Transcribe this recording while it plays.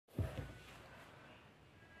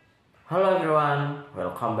Hello everyone,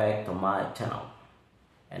 welcome back to my channel.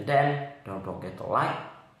 And then don't forget to like,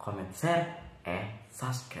 comment, share, and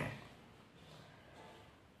subscribe.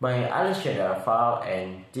 By Alexander Fall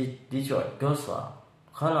and Detroit Goswell,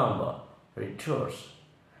 Colombo Returns,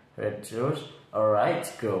 a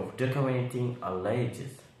rights group documenting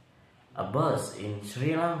alleges a bus in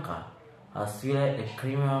Sri Lanka has filed a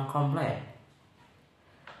criminal complaint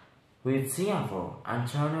with Singapore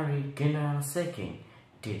Attorney General seeking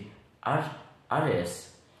the arrest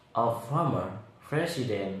of former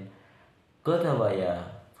President Gotabaya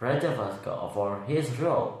Rajapaksa for his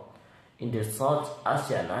role in the South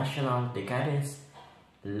Asian national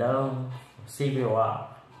decades-long civil war.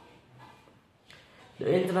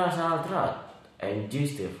 The International Truth and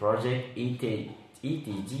Justice Project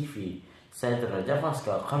 (ETGV) said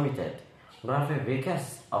Rajapaksa committed grave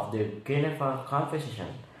breaches of the Geneva Convention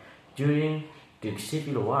during the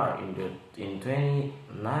civil war in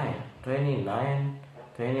 2009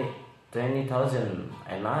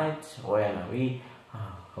 when we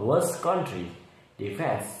was country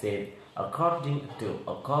defense said, according to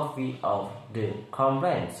a copy of the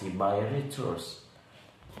complaint by Reuters.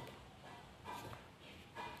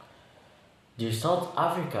 The South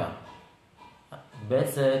Africa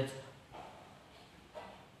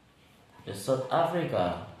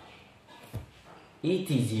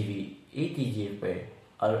ETGV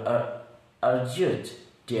argued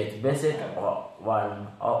that based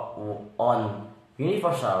on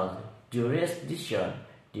universal jurisdiction,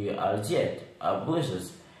 the alleged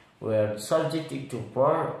abuses were subjected to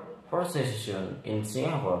prosecution in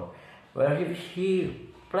Singapore, where he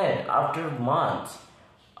fled after months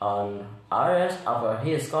on arrest after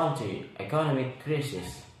his country's economic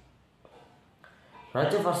crisis.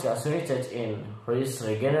 Rajapaksa submitted in his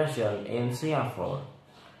resignation in Singapore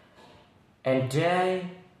and died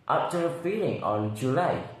after filing on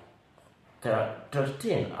July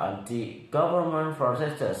 13. Anti-government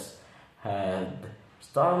protesters had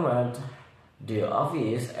stormed the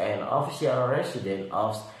office and official residence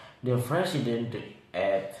of the president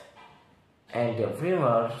and the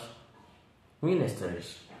premier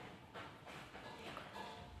ministers.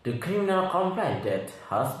 The criminal complaint that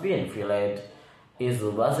has been filed is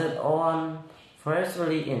based on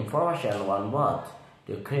firstly information about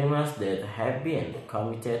the crimes that have been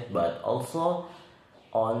committed, but also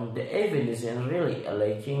on the evidence really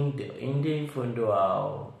alleging the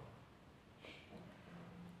individual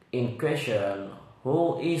in question,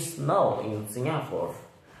 who is now in Singapore,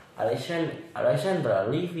 Alexandra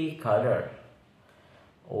Levy Carter,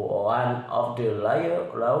 one of the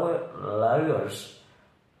lawyers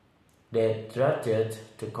that drafted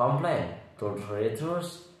the complaint to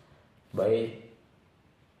Reuters by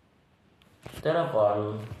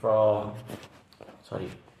telephone from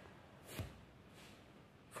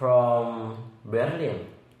Berlin.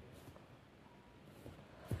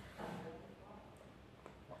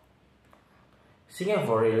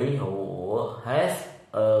 Singapore really has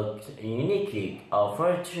a unique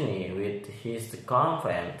opportunity with his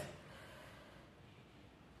company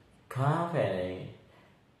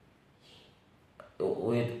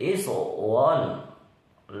with its own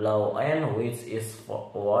law and with its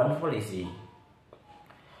own policy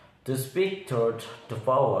to speak toward the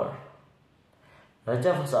power.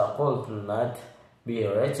 Rajapaksa could not be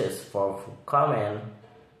reached for comment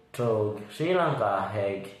through Sri Lanka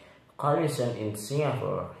Hague Commission in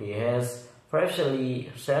Singapore. He has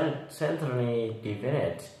previously centrally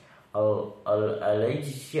defended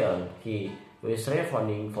allegation he was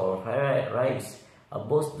responding for rights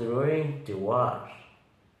abused during the war.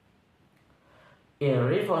 In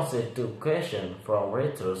response to question from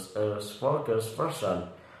Reuters, a spokesperson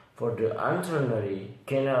for the Attorney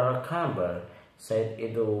General Campbell said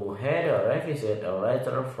it had received a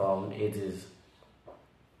letter from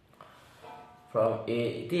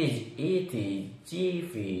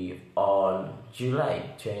ETGV on July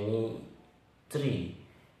 23.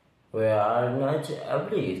 We are not able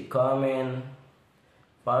to comment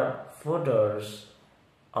further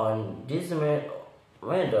on this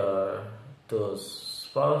matter, the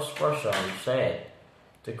spokesperson said.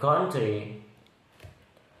 The country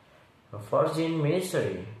foreign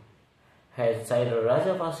ministry had said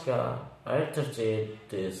Rajapaksa entered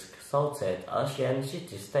the South Asian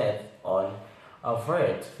city-state on a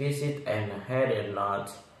first visit and had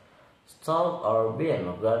not sought or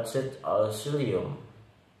been granted asylum.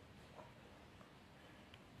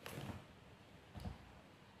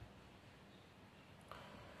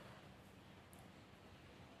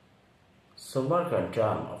 Subarkan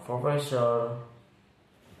Jam, a professor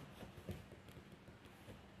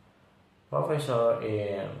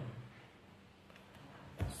in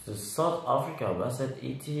The South Africa-based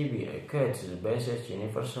ETB occurred to the basis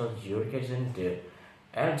universal jurisdiction. The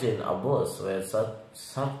Elgin Abos were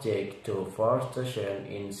subject to forestation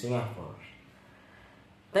in Singapore.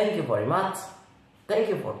 Thank you very much. Thank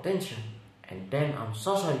you for attention. And then I'm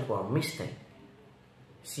so sorry for mistake.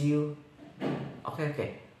 See you.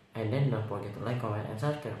 Okay. And then don't forget to like, comment, and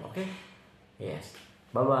subscribe. Okay? Yes.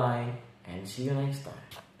 Bye bye. And see you next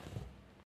time.